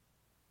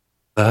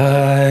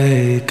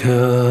Like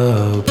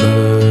a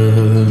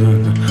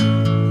bird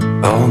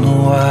on the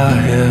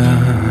wire,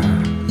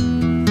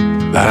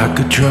 like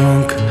a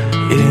drunk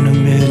in a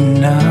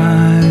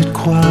midnight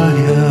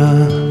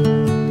choir.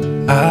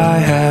 I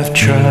have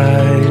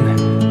tried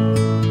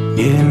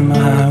in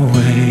my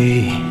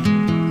way,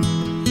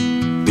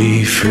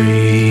 be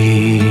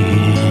free.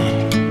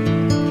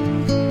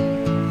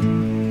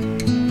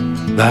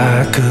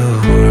 Like a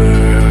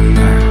worm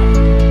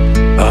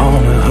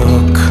on a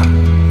hook,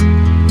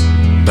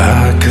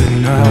 like a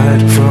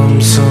night from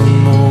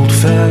some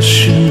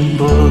old-fashioned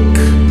book.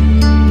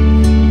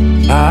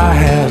 I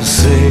have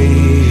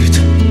saved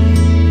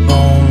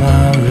all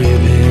my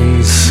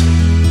ribbons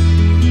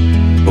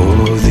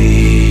for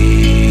thee.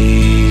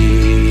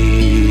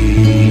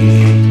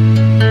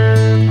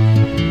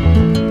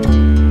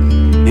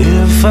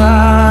 If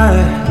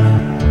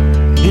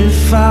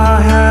I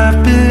have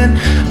been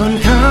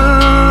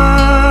unkind,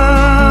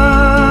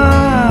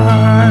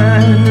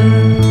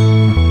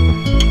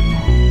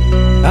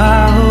 I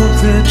hope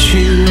that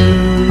you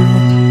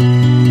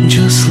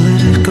just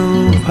let it go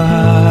by.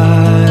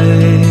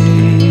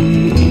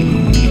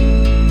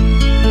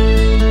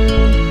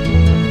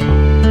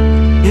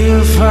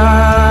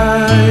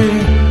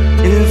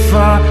 If I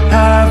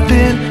have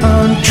been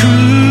untrue,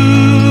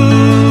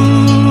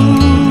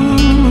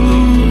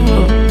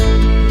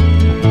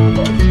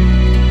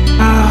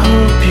 I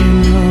hope you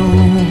know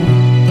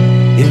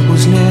it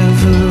was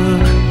never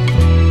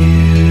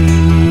you.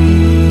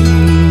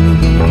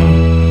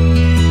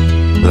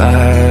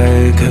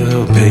 Like a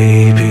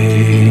baby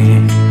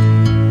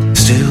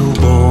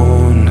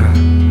stillborn,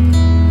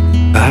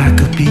 like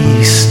a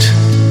beast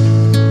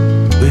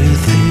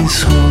with his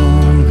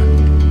horn,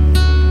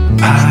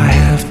 I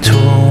have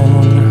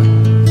torn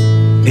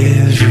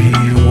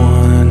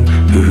everyone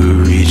who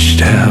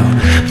reached out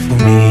for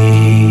me.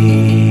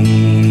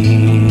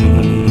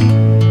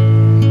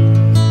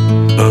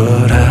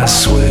 But I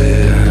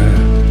swear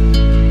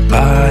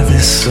by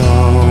this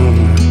song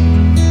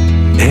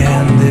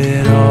and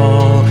that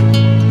all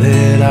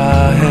that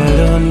I had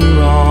done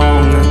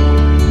wrong,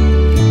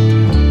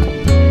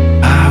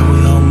 I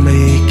will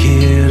make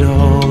it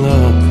all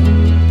up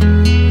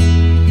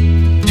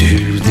to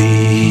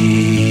thee.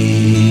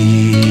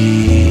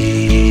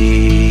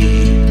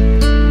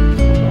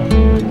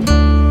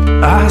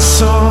 I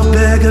saw a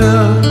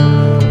beggar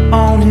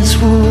on his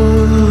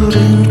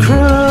wooden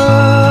cross.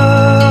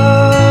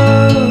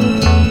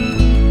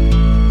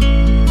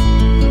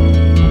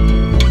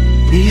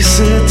 He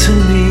said to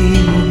me,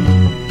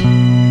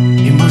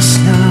 you must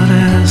not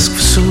ask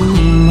for so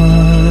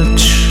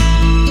much.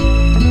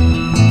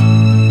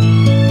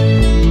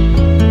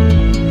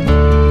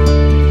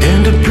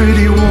 And a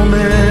pretty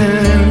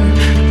woman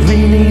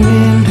leaning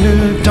in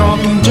her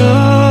talking door,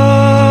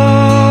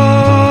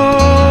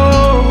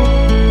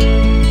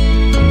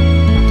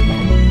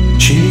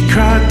 she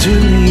cried to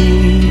me,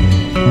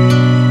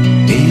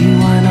 hey,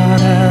 why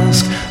not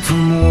ask for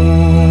more?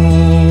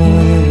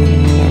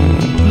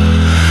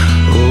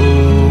 Oh,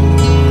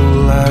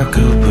 like a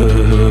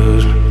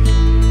bird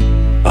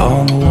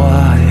on the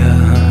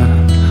wire,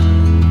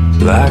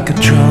 like a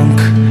drunk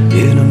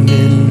in a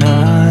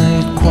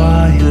midnight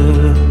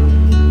choir.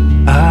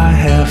 I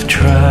have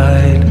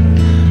tried